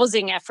different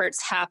housing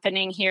efforts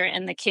happening here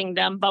in the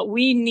kingdom, but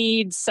we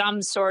need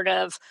some sort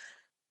of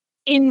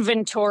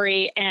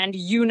inventory and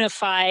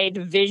unified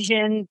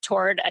vision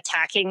toward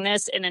attacking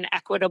this in an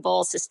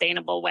equitable,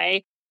 sustainable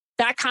way.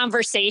 That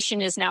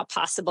conversation is now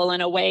possible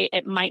in a way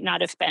it might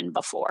not have been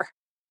before.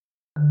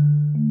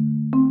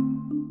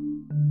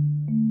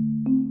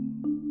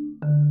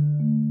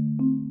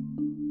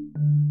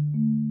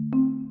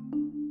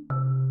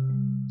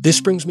 This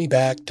brings me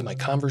back to my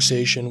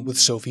conversation with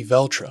Sophie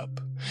Veltrup,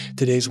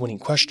 today's winning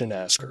question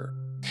asker,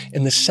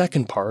 and the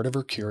second part of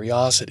her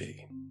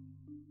curiosity.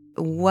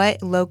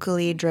 What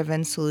locally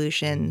driven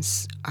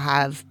solutions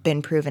have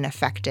been proven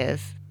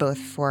effective both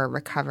for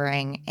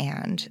recovering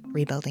and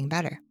rebuilding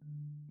better?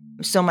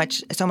 So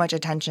much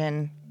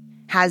attention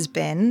has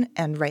been,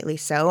 and rightly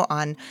so,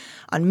 on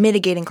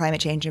mitigating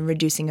climate change and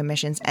reducing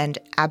emissions, and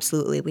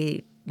absolutely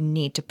we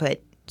need to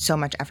put so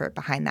much effort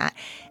behind that.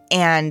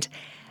 And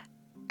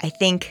I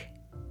think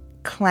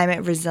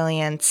climate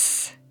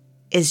resilience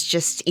is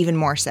just even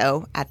more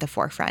so at the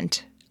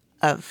forefront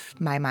of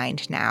my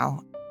mind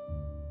now.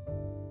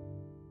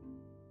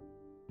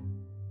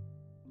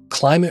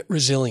 Climate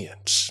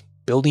resilience,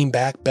 building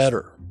back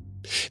better.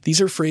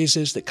 These are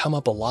phrases that come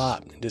up a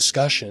lot in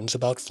discussions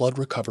about flood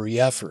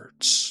recovery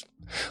efforts.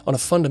 On a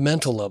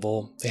fundamental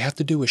level, they have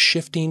to do with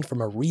shifting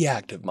from a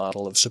reactive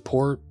model of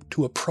support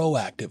to a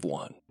proactive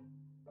one.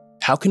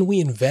 How can we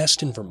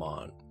invest in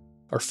Vermont,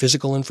 our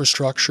physical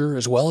infrastructure,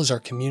 as well as our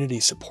community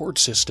support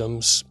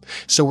systems,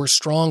 so we're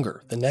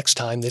stronger the next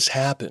time this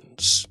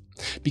happens?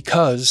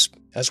 Because,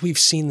 as we've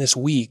seen this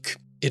week,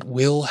 it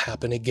will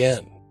happen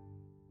again.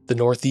 The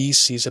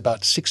Northeast sees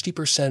about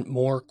 60%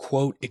 more,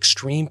 quote,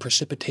 extreme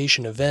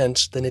precipitation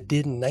events than it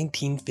did in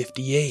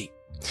 1958.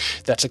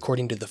 That's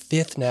according to the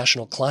 5th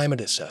National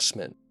Climate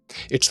Assessment.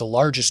 It's the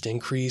largest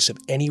increase of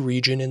any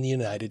region in the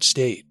United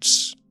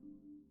States.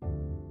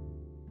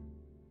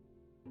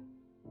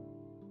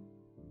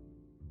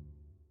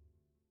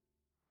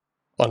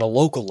 On a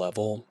local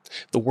level,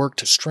 the work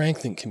to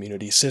strengthen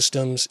community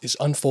systems is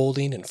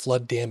unfolding in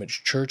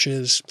flood-damaged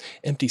churches,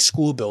 empty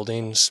school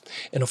buildings,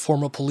 and a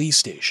former police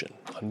station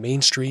on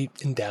Main Street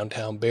in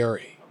downtown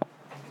Barrie.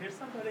 Here's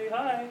somebody.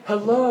 Hi.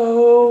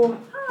 Hello.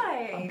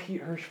 Hi. I'm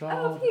Pete Hirschfeld.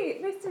 Oh,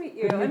 Pete. Nice to meet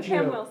you. Good to I'm meet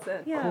Pam you.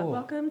 Wilson. Yeah, Cool.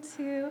 welcome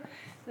to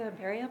the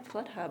Barrie Up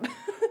Flood Hub.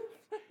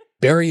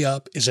 Barrie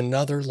Up is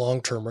another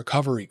long-term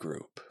recovery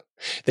group.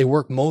 They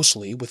work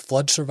mostly with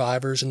flood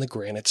survivors in the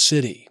Granite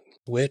City,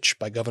 which,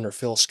 by Governor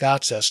Phil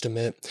Scott's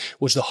estimate,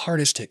 was the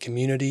hardest hit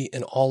community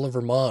in all of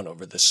Vermont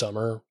over the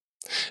summer.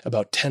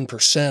 About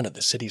 10% of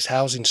the city's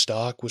housing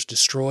stock was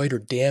destroyed or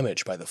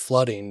damaged by the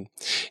flooding,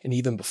 and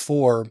even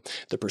before,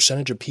 the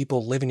percentage of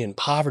people living in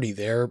poverty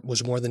there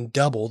was more than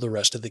double the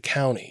rest of the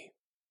county.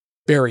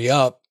 Barrie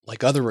Up,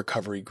 like other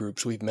recovery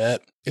groups we've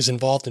met, is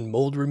involved in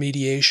mold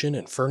remediation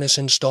and furnace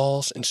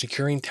installs and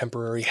securing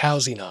temporary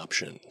housing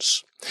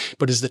options.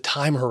 But as the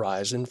time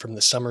horizon from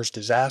the summer's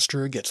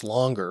disaster gets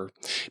longer,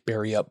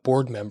 Barrie Up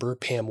board member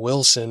Pam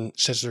Wilson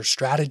says their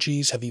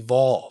strategies have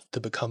evolved to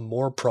become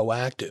more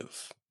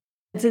proactive.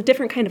 It's a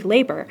different kind of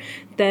labor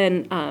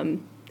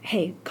than,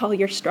 hey, call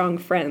your strong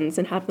friends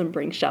and have them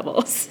bring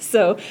shovels.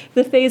 So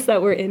the phase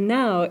that we're in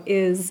now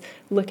is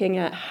looking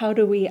at how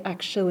do we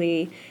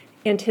actually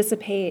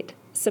anticipate,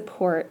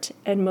 support,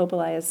 and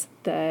mobilize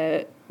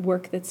the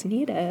work that's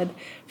needed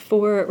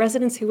for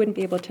residents who wouldn't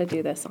be able to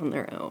do this on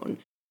their own.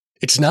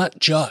 It's not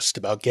just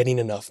about getting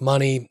enough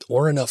money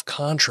or enough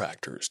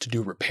contractors to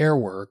do repair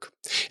work.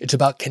 It's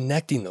about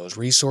connecting those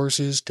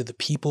resources to the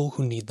people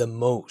who need them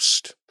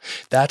most.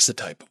 That's the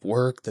type of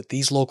work that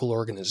these local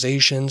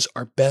organizations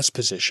are best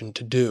positioned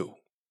to do.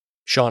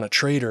 Shauna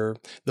Trader,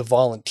 the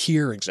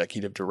volunteer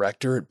executive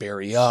director at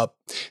Barrie Up,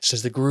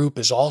 says the group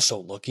is also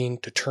looking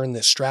to turn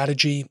this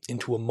strategy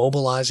into a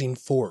mobilizing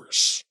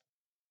force.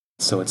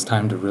 So it's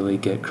time to really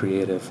get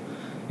creative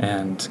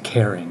and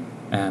caring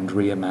and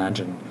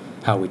reimagine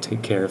how we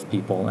take care of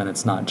people. And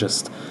it's not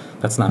just,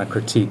 that's not a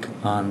critique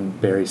on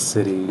Barrie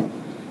City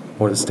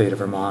or the state of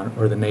Vermont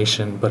or the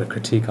nation, but a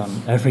critique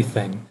on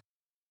everything.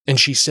 And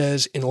she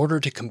says in order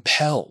to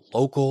compel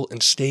local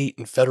and state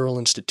and federal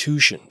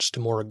institutions to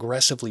more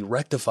aggressively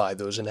rectify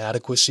those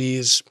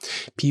inadequacies,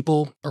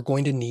 people are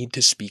going to need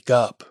to speak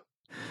up.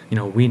 You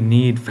know, we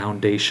need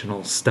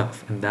foundational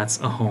stuff, and that's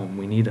a home.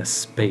 We need a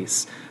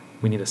space.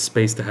 We need a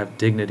space to have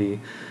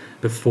dignity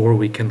before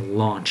we can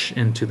launch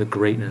into the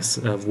greatness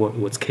of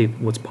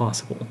what's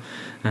possible.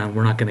 And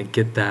we're not going to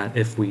get that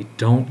if we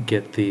don't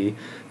get the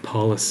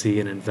policy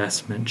and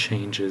investment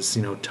changes,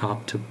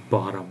 top to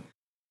bottom.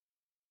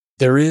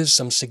 There is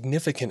some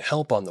significant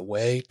help on the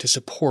way to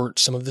support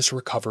some of this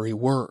recovery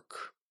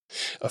work.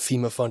 A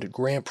FEMA-funded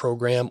grant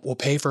program will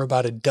pay for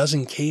about a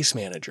dozen case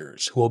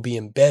managers who will be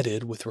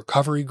embedded with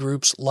recovery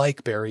groups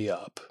like Bury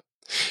Up.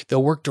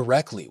 They'll work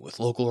directly with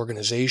local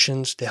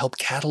organizations to help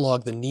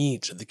catalog the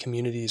needs of the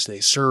communities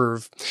they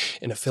serve,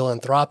 and a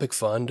philanthropic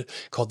fund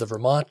called the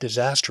Vermont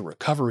Disaster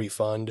Recovery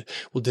Fund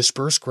will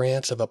disperse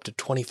grants of up to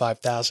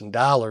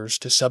 $25,000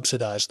 to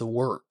subsidize the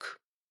work.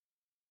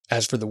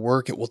 As for the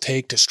work it will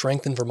take to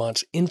strengthen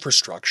Vermont's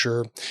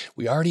infrastructure,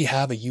 we already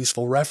have a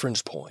useful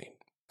reference point.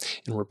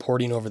 In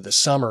reporting over the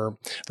summer,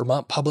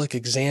 Vermont Public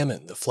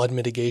examined the flood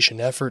mitigation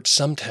efforts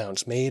some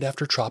towns made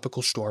after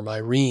Tropical Storm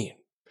Irene.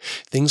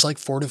 Things like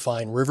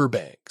fortifying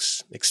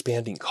riverbanks,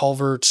 expanding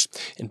culverts,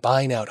 and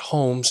buying out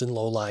homes in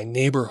low-lying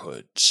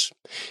neighborhoods.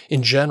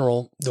 In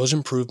general, those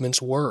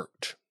improvements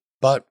worked,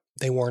 but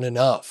they weren't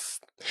enough.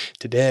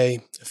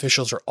 Today,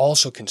 officials are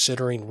also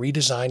considering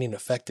redesigning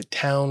affected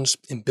towns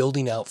and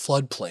building out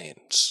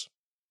floodplains.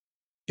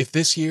 If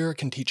this year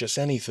can teach us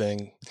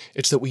anything,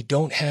 it's that we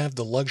don't have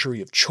the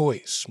luxury of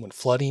choice when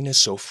flooding is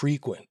so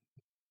frequent.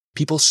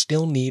 People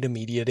still need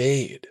immediate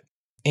aid.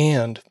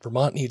 And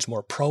Vermont needs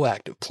more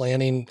proactive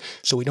planning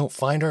so we don't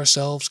find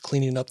ourselves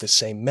cleaning up the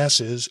same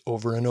messes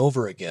over and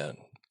over again.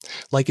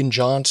 Like in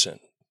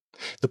Johnson.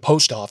 The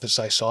post office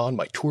I saw on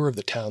my tour of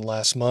the town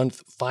last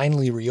month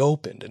finally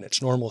reopened in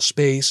its normal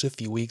space a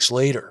few weeks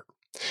later.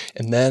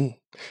 And then,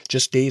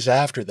 just days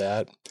after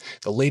that,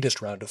 the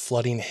latest round of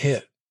flooding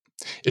hit.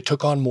 It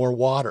took on more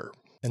water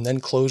and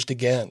then closed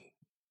again.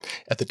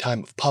 At the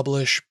time of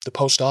publish, the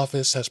post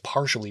office has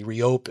partially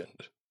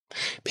reopened.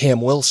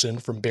 Pam Wilson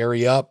from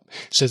Bury Up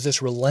says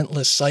this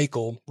relentless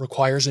cycle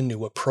requires a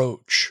new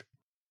approach.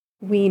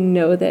 We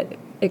know that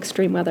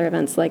extreme weather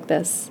events like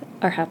this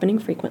are happening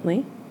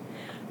frequently.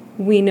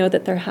 We know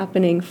that they're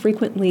happening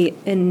frequently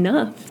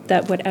enough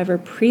that whatever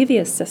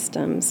previous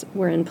systems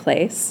were in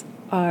place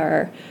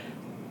are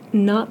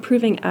not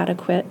proving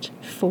adequate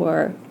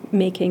for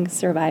making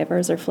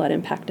survivors or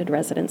flood-impacted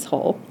residents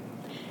whole.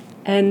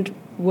 And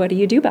what do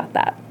you do about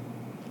that?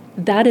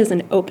 That is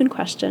an open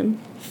question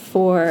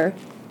for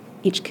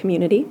each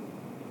community.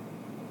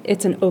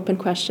 It's an open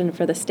question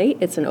for the state.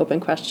 It's an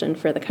open question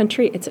for the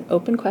country. It's an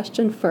open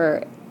question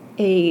for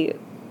a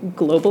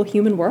global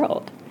human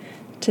world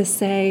to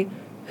say,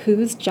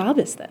 whose job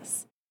is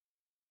this?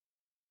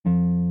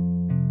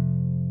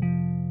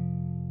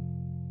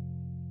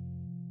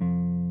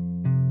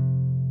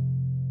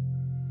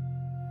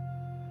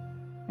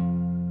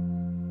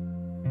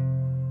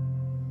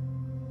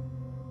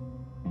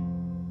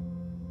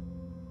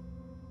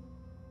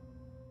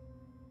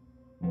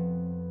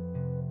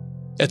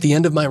 At the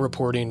end of my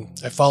reporting,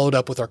 I followed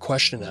up with our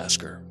question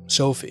asker,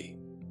 Sophie.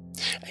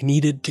 I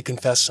needed to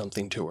confess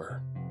something to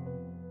her.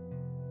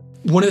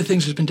 One of the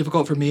things that's been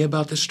difficult for me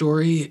about this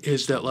story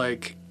is that,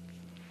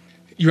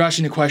 you're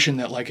asking a question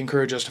that,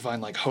 encourages us to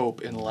find, hope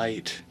and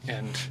light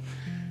and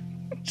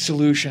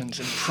solutions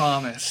and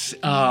promise.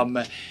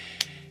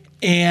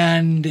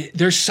 And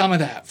there's some of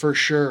that for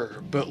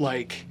sure, but,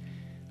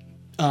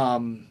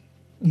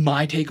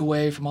 my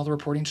takeaway from all the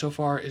reporting so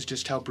far is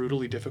just how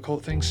brutally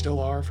difficult things still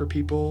are for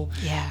people.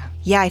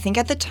 Yeah, I think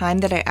at the time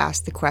that I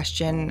asked the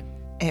question,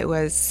 it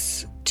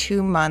was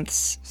 2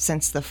 months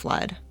since the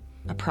flood,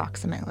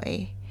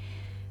 approximately.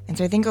 And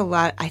so I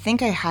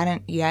think I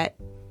hadn't yet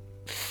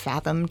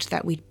fathomed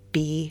that we'd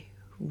be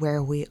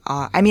where we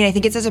are. I mean, I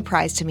think it's a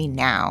surprise to me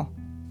now.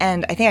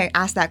 And I think I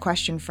asked that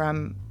question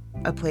from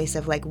a place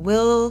of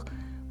will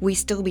we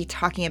still be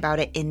talking about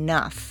it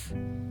enough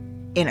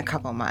in a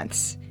couple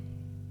months?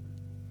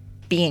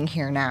 Being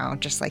here now,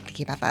 just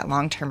thinking about that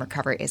long-term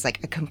recovery is a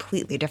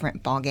completely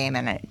different ballgame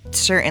and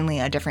certainly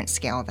a different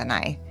scale than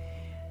I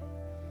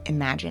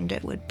imagined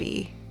it would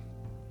be.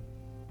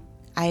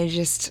 I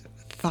just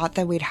thought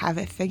that we'd have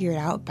it figured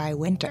out by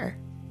winter.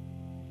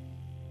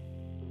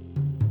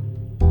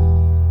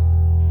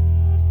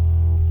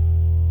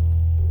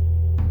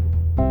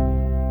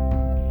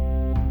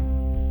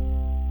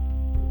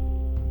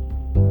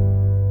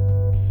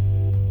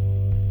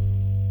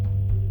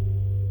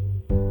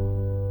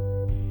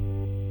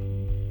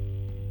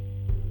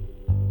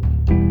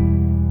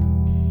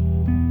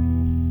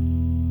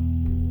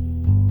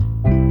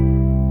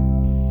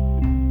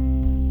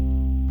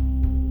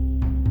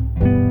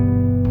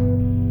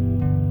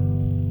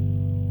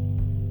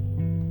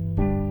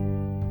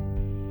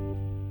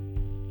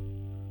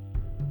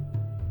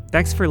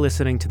 Thanks for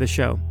listening to the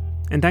show,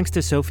 and thanks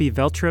to Sophie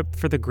Veltrup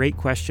for the great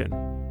question.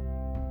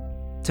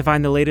 To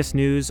find the latest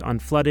news on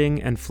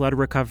flooding and flood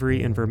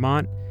recovery in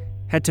Vermont,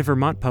 head to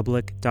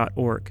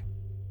vermontpublic.org.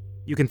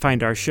 You can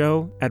find our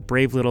show at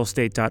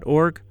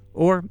bravelittlestate.org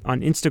or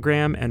on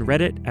Instagram and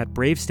Reddit at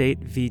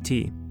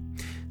BraveStateVT.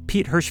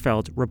 Pete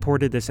Hirschfeld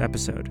reported this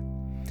episode.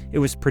 It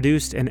was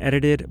produced and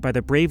edited by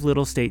the Brave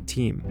Little State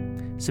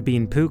team,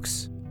 Sabine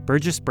Pooks,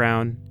 Burgess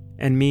Brown,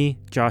 and me,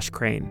 Josh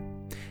Crane.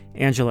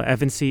 Angela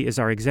Evansy is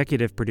our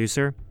executive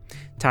producer.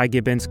 Ty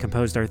Gibbons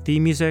composed our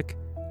theme music.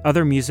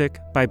 Other music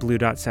by Blue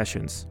Dot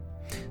Sessions.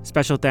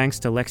 Special thanks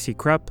to Lexi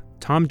Krupp,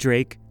 Tom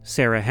Drake,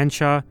 Sarah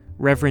Henshaw,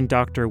 Reverend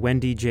Dr.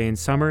 Wendy Jane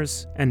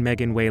Summers, and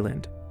Megan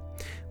Wayland.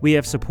 We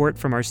have support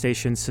from our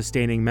station's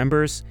sustaining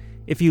members.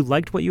 If you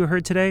liked what you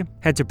heard today,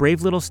 head to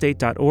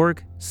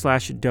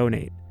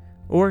bravelittlestate.org/donate,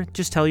 or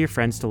just tell your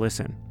friends to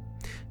listen.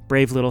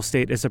 Brave Little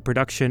State is a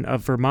production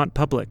of Vermont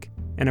Public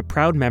and a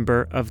proud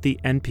member of the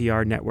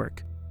NPR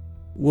network.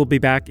 We'll be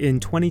back in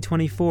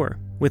 2024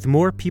 with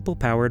more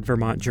people-powered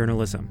Vermont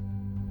journalism.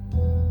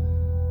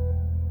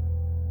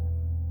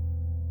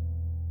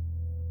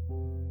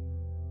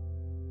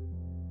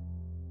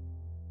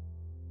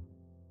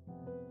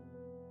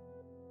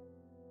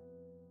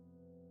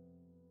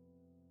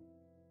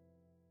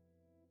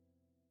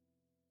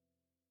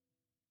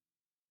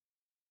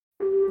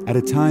 At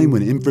a time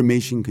when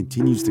information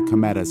continues to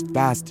come at us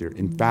faster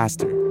and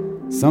faster,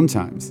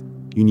 sometimes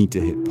you need to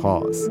hit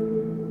pause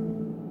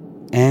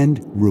and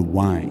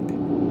rewind.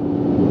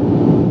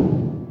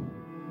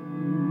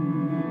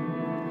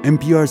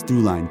 NPR's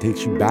Throughline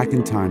takes you back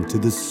in time to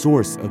the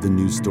source of the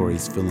news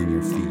stories filling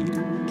your feed.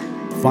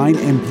 Find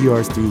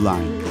NPR's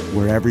Throughline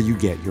wherever you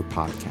get your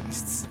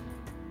podcasts.